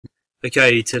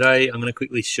Okay, today I'm going to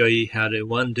quickly show you how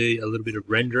to do a little bit of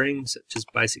rendering, such as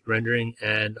basic rendering,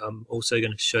 and I'm also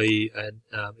going to show you an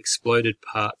exploded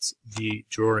parts view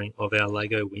drawing of our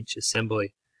Lego winch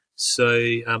assembly. So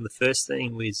the first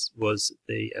thing was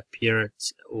the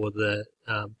appearance, or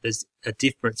there's a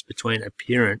difference between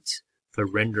appearance for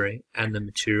rendering and the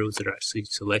materials that are actually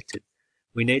selected.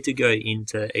 We need to go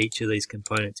into each of these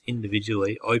components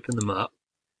individually, open them up,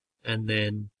 and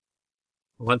then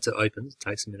once it opens, it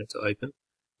takes a minute to open,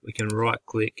 we can right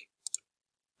click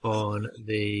on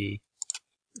the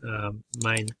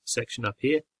main section up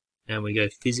here and we go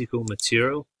physical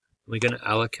material. We're going to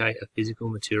allocate a physical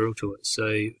material to it.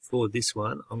 So for this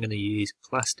one, I'm going to use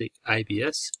plastic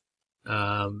ABS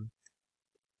for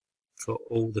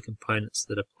all the components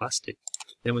that are plastic.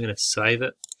 Then we're going to save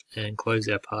it and close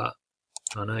our part.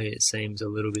 I know it seems a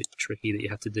little bit tricky that you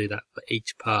have to do that for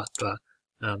each part, but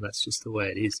that's just the way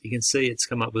it is. You can see it's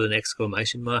come up with an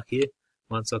exclamation mark here.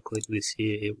 Once I click this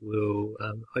here, it will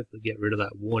hopefully get rid of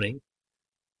that warning,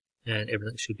 and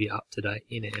everything should be up to date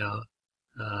in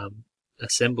our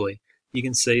assembly. You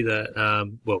can see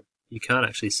that, well, you can't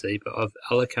actually see, but I've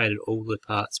allocated all the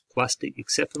parts plastic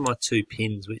except for my two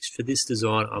pins, which for this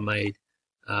design I made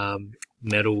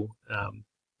metal.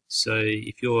 So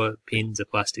if your pins are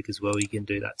plastic as well, you can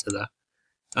do that to that.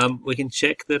 We can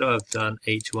check that I've done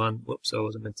each one. Whoops, I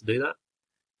wasn't meant to do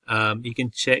that. You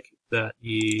can check that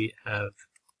you have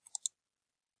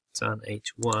done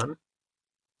each one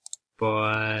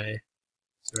by,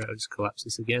 sorry, I'll just collapse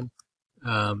this again.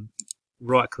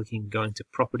 Right clicking, going to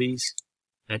properties,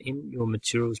 and in your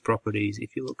materials properties,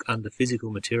 if you look under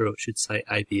physical material, it should say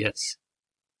ABS.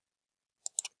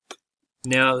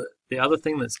 Now, the other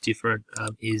thing that's different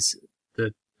is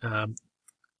the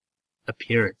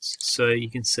appearance. So you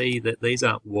can see that these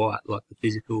aren't white like the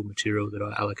physical material that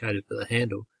I allocated for the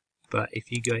handle, but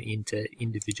if you go into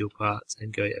individual parts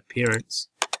and go appearance,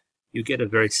 you'll get a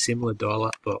very similar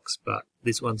dial-up box, but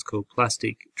this one's called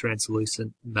plastic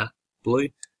translucent matte blue.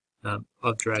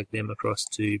 I've dragged them across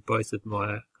to both of my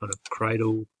kind of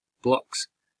cradle blocks,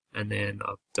 and then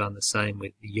I've done the same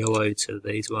with the yellow to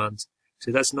these ones.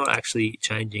 So that's not actually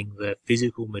changing the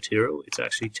physical material, it's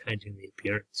actually changing the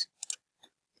appearance.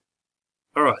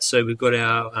 Alright, so we've got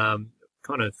our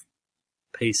kind of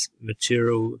piece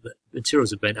material. The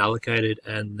materials have been allocated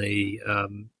and the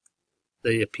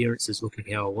appearance is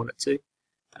looking how I want it to.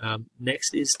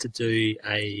 Next is to do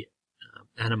a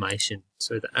animation.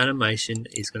 So the animation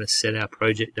is going to set our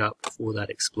project up for that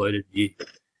exploded view.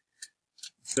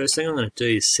 First thing I'm going to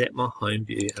do is set my home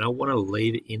view, and I want to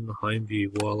leave it in the home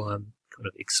view while I'm kind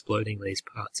of exploding these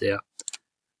parts out.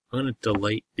 I'm going to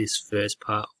delete this first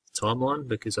part of the timeline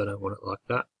because I don't want it like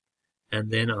that,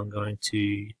 and then I'm going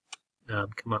to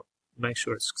come up, make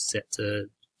sure it's set to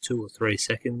 2 or 3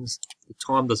 seconds. The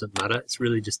time doesn't matter, it's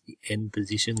really just the end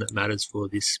position that matters for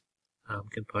this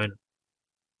component.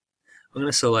 I'm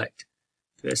going to select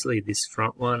firstly this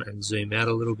front one and zoom out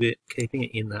a little bit, keeping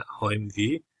it in that home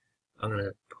view. I'm going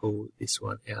to pull this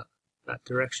one out that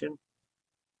direction,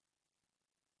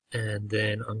 and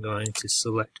then I'm going to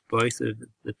select both of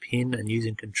the pin, and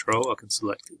using control I can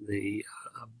select the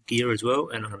gear as well,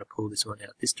 and I'm going to pull this one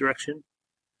out this direction,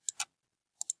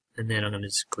 and then I'm going to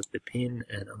just click the pin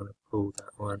and I'm going to pull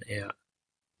that one out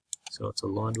so it's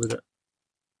aligned with it.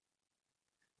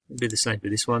 I'll do the same for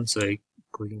this one, so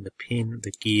clicking the pin,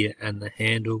 the gear and the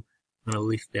handle, I'm going to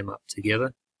lift them up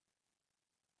together.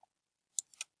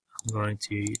 I'm going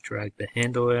to drag the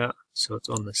handle out so it's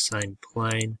on the same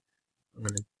plane. I'm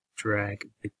going to drag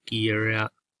the gear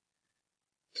out,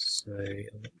 so I'm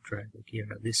going to drag the gear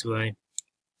out this way,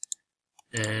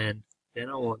 and then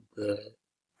I want the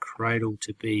cradle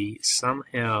to be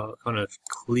somehow kind of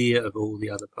clear of all the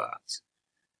other parts.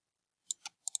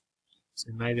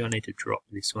 So maybe I need to drop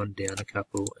this one down a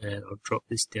couple, and I'll drop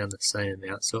this down the same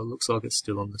amount so it looks like it's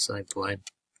still on the same plane.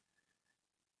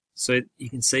 So you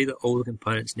can see that all the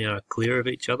components now are clear of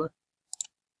each other.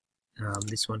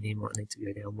 This one here might need to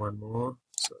go down one more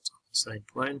so it's on the same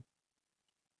plane.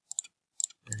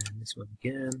 And this one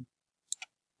again,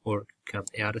 or it could come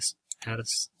out a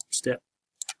step.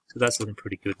 So that's looking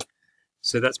pretty good.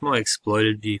 So that's my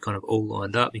exploded view kind of all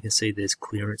lined up. You can see there's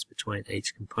clearance between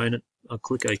each component. I'll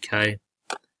click OK,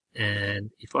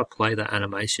 and if I play that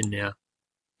animation now,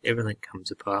 everything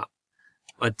comes apart.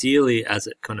 Ideally, as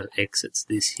it kind of exits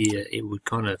this here, it would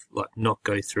kind of like not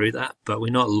go through that, but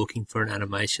we're not looking for an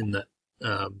animation that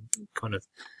kind of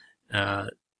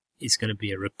is going to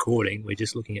be a recording. We're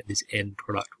just looking at this end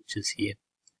product, which is here.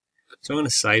 So I'm going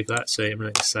to save that so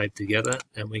everything's saved together,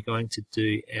 and we're going to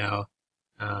do our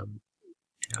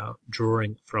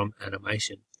drawing from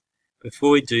animation.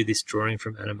 Before we do this drawing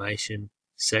from animation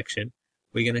section,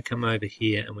 we're going to come over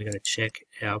here and we're going to check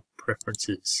our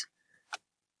preferences.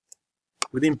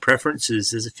 Within preferences,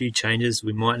 there's a few changes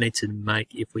we might need to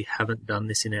make if we haven't done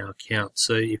this in our account.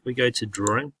 So if we go to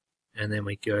drawing and then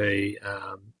we go, we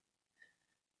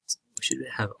should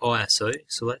have ISO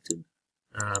selected.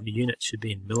 Unit should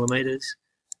be in millimeters.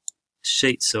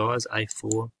 Sheet size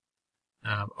A4.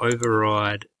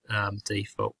 Override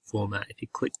default format. If you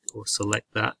click or select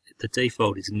that, the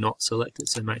default is not selected,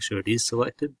 so make sure it is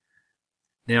selected.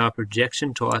 Now our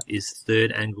projection type is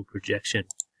third angle projection.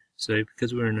 So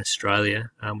because we're in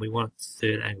Australia, we want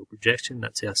third angle projection.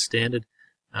 That's our standard.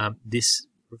 This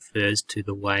refers to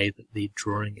the way that the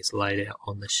drawing is laid out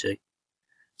on the sheet.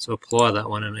 So apply that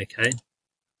one and OK.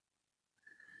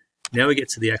 Now we get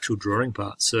to the actual drawing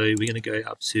part. So we're going to go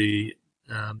up to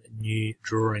new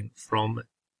drawing from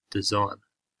design.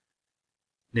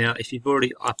 Now if you've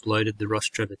already uploaded the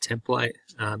Rostreva template,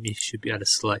 you should be able to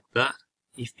select that.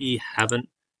 If you haven't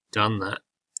done that,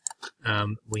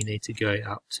 we need to go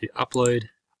up to upload,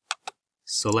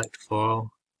 select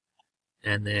file,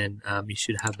 and then you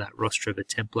should have that Rostreva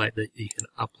template that you can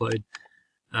upload.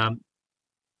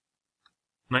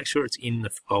 Make sure it's in the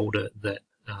folder that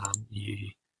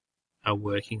you are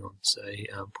working on. So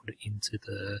put it into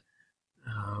the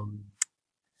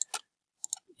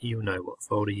you'll know what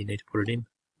folder you need to put it in.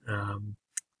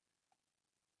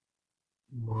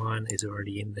 Mine is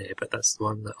already in there, but that's the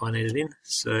one that I need it in.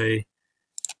 So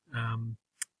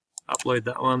upload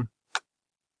that one.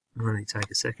 It'll only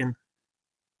take a second.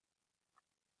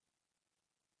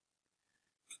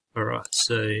 Alright,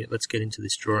 so let's get into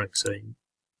this drawing. So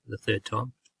the third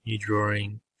time, new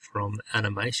drawing from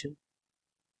animation.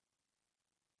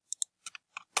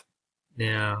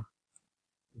 Now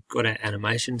we've got our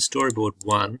animation. Storyboard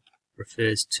 1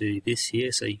 refers to this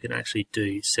here, so you can actually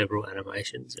do several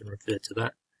animations and refer to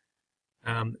that.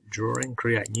 Drawing,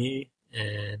 create new,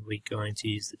 and we're going to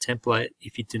use the template.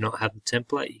 If you do not have the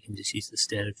template, you can just use the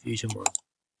standard Fusion one.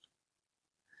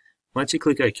 Once you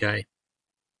click OK, it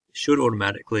should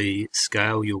automatically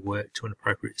scale your work to an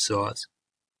appropriate size.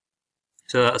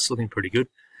 So that's looking pretty good.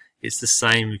 It's the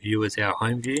same view as our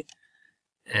home view,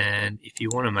 and if you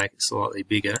want to make it slightly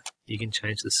bigger, you can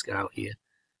change the scale here.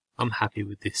 I'm happy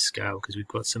with this scale because we've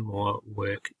got some more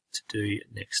work to do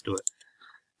next to it.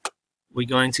 We're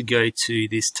going to go to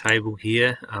this table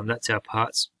here. That's our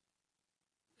parts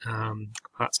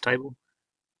table,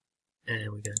 and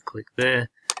we're going to click there.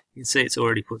 You can see it's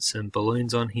already put some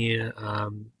balloons on here,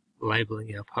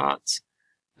 labeling our parts.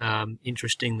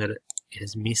 Interesting that it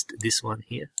has missed this one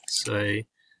here. So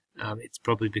it's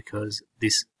probably because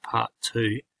this part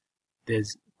 2,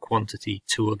 there's quantity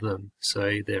 2 of them,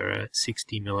 so there are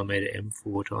 60mm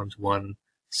M4 times 1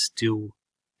 steel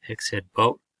hex head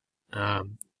bolt.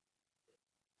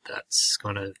 That's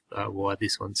kind of why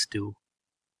this one's still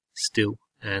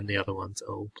and the other ones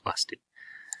are all plastic.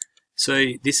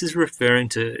 So this is referring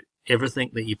to everything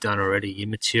that you've done already. Your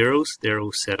materials, they're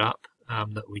all set up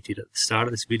that we did at the start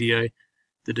of this video.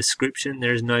 The description,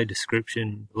 there is no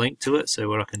description link to it, so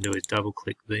what I can do is double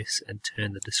click this and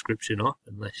turn the description off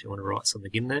unless you want to write something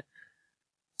in there.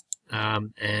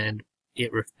 And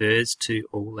it refers to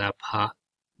all our part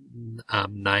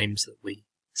names that we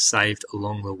saved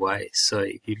along the way. So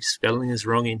if your spelling is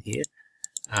wrong in here,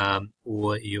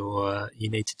 or you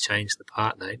need to change the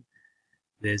part name,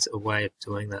 there's a way of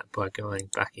doing that by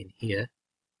going back in here,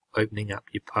 opening up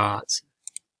your parts,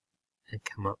 and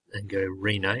come up and go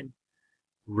rename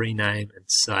and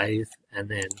save, and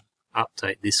then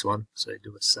update this one. So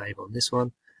do a save on this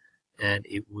one, and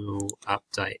it will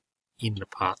update in the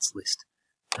parts list.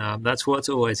 That's why it's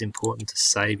always important to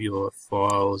save your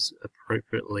files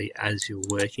appropriately as you're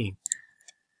working.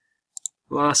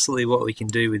 Lastly, what we can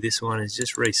do with this one is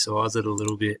just resize it a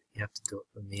little bit. You have to do it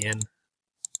from the end,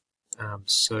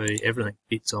 so everything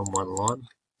fits on one line.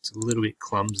 It's a little bit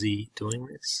clumsy doing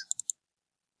this,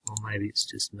 or maybe it's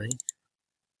just me.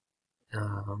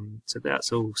 So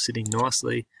that's all sitting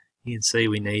nicely. You can see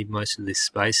we need most of this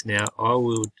space. Now I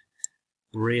will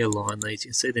realign these. You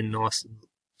can see they're nice and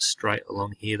straight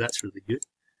along here. That's really good.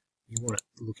 You want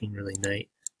it looking really neat.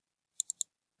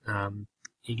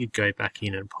 You could go back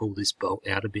in and pull this bolt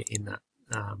out a bit in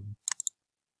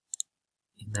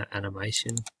that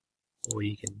animation, or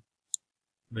you can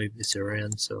move this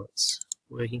around so it's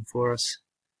working for us.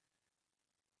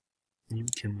 You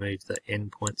can move the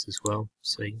end points as well,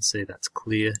 so you can see that's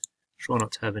clear. Try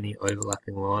not to have any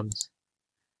overlapping lines.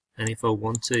 And if I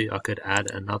want to, I could add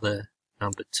another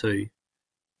number 2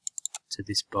 to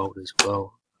this bolt as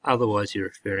well. Otherwise, you're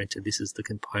referring to this as the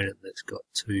component that's got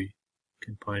 2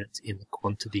 components in the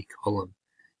quantity column.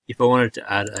 If I wanted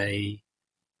to add a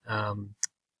kind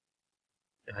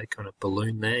of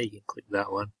balloon there, you can click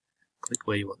that one, click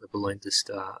where you want the balloon to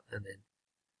start, and then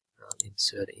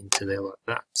insert it into there like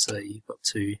that. So you've got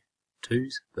two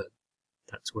twos, but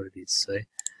that's what it is. So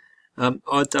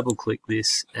I double click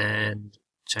this and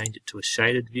change it to a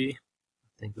shaded view.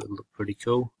 I think it would look pretty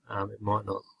cool. It might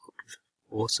not look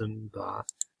awesome,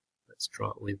 but let's try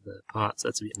it with the parts.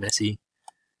 That's a bit messy.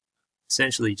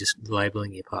 Essentially just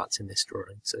labeling your parts in this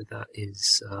drawing. So that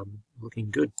is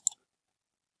looking good.